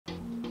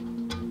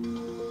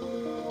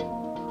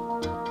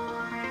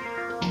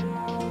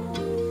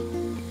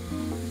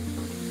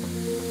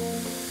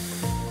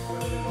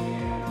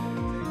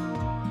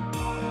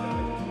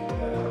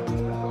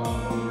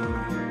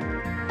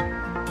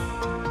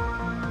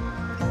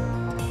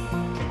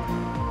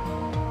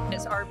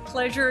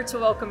pleasure to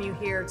welcome you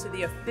here to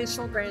the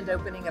official grand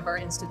opening of our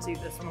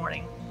institute this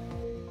morning.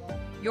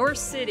 You're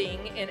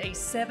sitting in a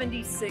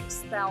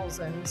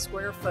 76,000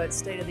 square foot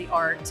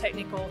state-of-the-art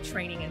technical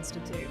training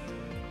institute.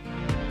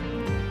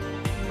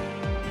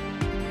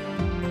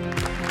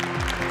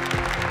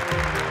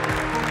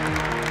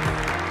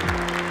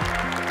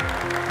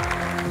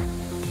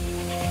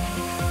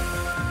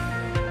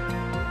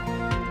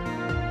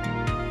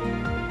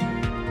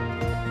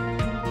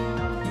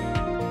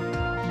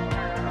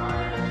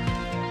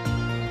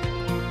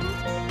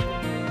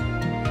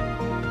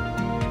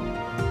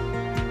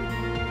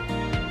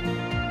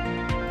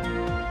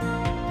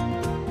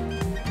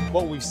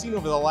 What we've seen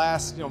over the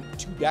last 2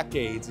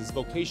 decades is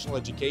vocational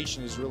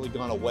education has really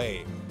gone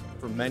away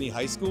from many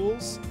high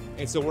schools,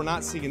 and so we're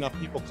not seeing enough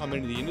people come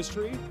into the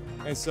industry.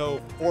 And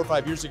so 4 or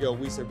 5 years ago,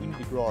 we said we need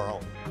to grow our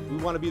own. We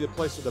want to be the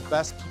place where the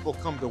best people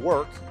come to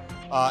work,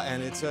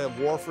 and it's a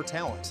war for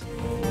talent.